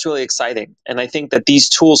 I think that's really exciting. And I think that these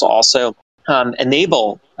tools also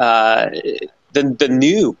enable the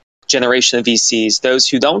new generation of VCs, those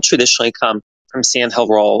who don't traditionally come from Sandhill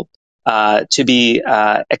Roll, to be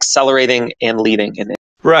accelerating and leading in it.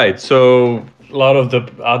 Right. So a lot of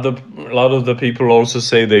the people also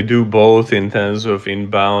say they do both in terms of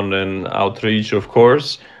inbound and outreach, of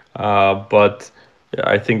course. But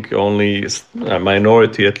I think only a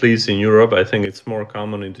minority, at least in Europe, I think it's more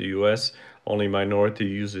common in the US. Only minority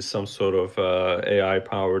uses some sort of AI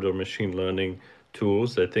powered or machine learning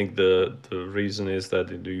tools. I think the reason is that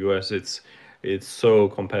in the US it's so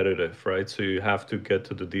competitive, right? So you have to get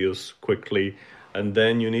to the deals quickly, and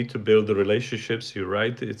then you need to build the relationships. You're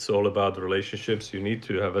right, it's all about the relationships. You need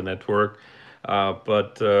to have a network,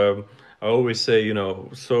 but I always say,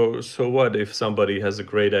 so what if somebody has a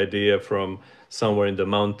great idea from somewhere in the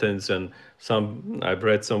mountains, and I've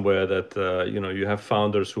read somewhere that you have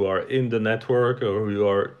founders who are in the network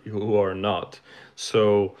or who are not.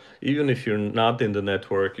 So even if you're not in the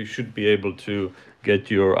network, you should be able to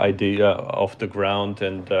get your idea off the ground,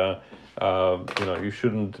 and you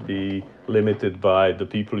shouldn't be limited by the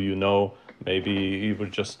people you know. Maybe you were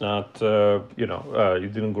just not, you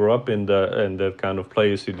didn't grow up in that kind of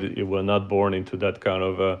place. You were not born into that kind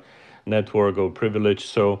of network or privilege.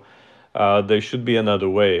 So there should be another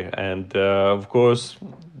way. And of course,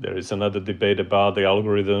 there is another debate about the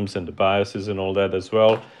algorithms and the biases and all that as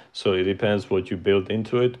well. So it depends what you build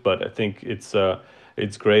into it. But I think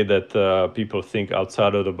it's great that people think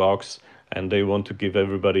outside of the box, and they want to give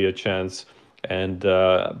everybody a chance. And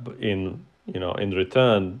in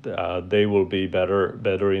return, they will be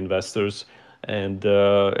better investors, and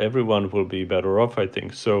everyone will be better off, I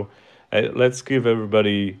think. So let's give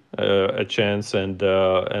everybody a chance and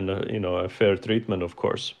a fair treatment, of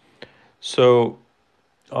course. So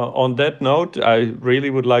on that note, I really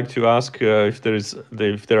would like to ask if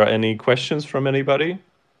there are any questions from anybody.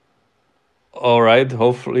 All right.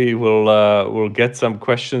 Hopefully, we'll get some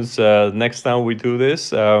questions next time we do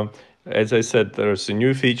this. As I said, there's a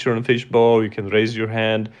new feature on Fishbowl. You can raise your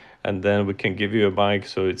hand, and then we can give you a mic,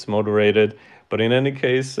 so it's moderated. But in any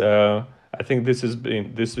case, I think this has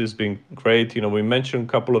been great. We mentioned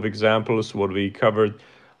a couple of examples what we covered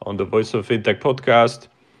on the Voice of Fintech podcast.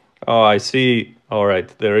 Oh, I see. All right,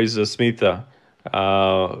 there is a Smita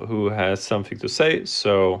who has something to say.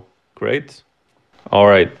 So great. All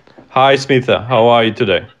right. Hi, Smita. How are you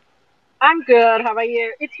today? I'm good. How are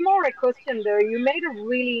you? It's more a question, though. You made a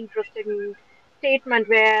really interesting statement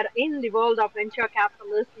where, in the world of venture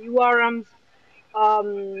capitalists, URMs,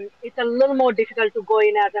 it's a little more difficult to go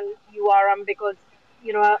in as an URM because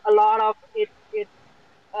a lot of it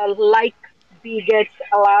like begets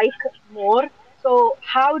alike more. So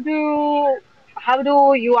how do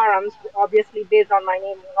URMs, obviously based on my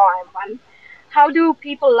name, I'm one. How do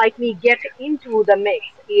people like me get into the mix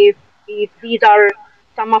if these are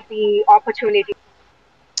some of the opportunities?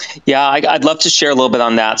 Yeah, I'd love to share a little bit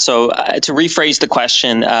on that. So to rephrase the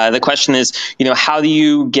question is, how do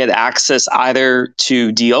you get access either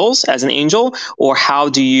to deals as an angel, or how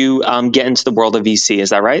do you get into the world of VC? Is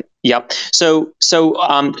that right? Yep. So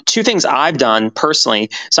two things I've done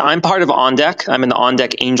personally. So I'm part of OnDeck. I'm in the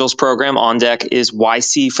OnDeck Angels program. OnDeck is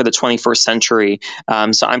YC for the 21st century.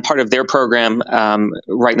 So I'm part of their program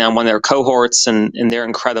right now, one of their cohorts, and they're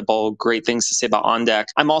incredible. Great things to say about OnDeck.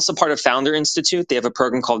 I'm also part of Founder Institute. They have a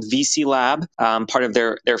program called VC Lab, part of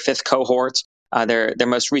their fifth cohort. Their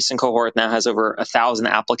most recent cohort now has over 1,000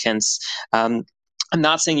 applicants. I'm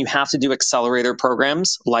not saying you have to do accelerator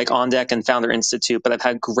programs like OnDeck and Founder Institute, but I've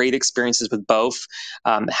had great experiences with both.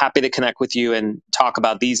 Happy to connect with you and talk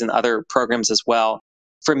about these and other programs as well.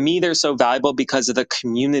 for me, they're so valuable because of the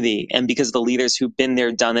community and because of the leaders who've been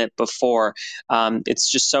there, done it before. It's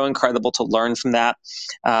just so incredible to learn from that.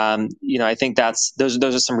 I think those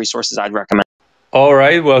are some resources I'd recommend. All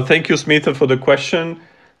right. Well, thank you, Smita, for the question.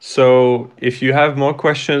 So if you have more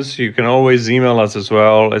questions, you can always email us as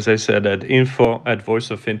well, as I said, at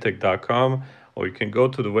info@voiceoffintech.com, or you can go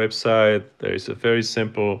to the website. There is a very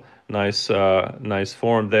simple, nice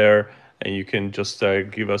form there, and you can just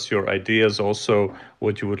give us your ideas, also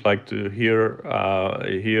what you would like to hear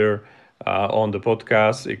on the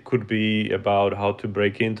podcast. It could be about how to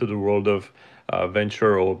break into the world of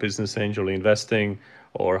venture or business angel investing,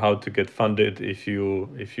 or how to get funded if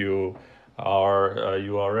you are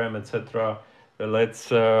URM, etc. Let's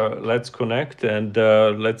connect and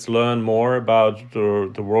let's learn more about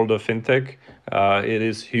the world of fintech. It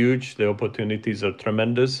is huge. The opportunities are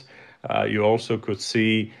tremendous. You also could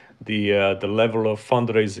see the level of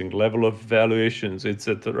fundraising, level of valuations. It's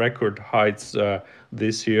at the record heights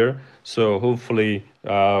this year. So hopefully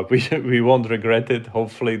we won't regret it.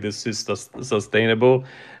 Hopefully this is sustainable,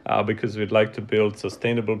 because we'd like to build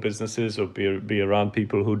sustainable businesses or be around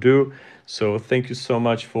people who do. So thank you so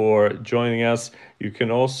much for joining us. You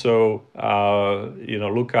can also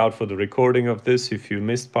look out for the recording of this if you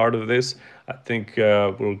missed part of this. I think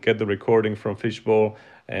we'll get the recording from Fishbowl,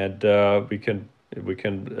 and we can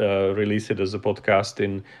release it as a podcast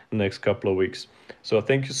in the next couple of weeks. So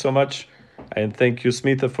thank you so much. And thank you,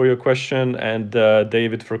 Smita, for your question, and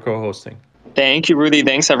David for co-hosting. Thank you, Rudy.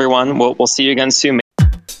 Thanks, everyone. We'll see you again soon.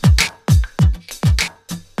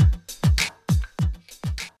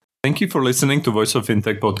 Thank you for listening to Voice of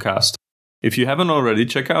Fintech podcast. If you haven't already,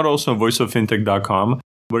 check out also voiceoffintech.com,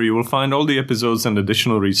 where you will find all the episodes and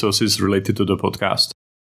additional resources related to the podcast.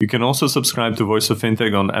 You can also subscribe to Voice of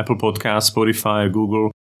Fintech on Apple Podcasts, Spotify,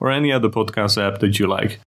 Google, or any other podcast app that you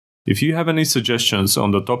like. If you have any suggestions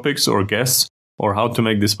on the topics or guests, or how to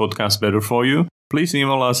make this podcast better for you, please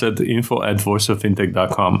email us at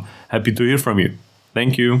info@voiceoffintech.com. Happy to hear from you.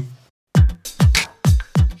 Thank you.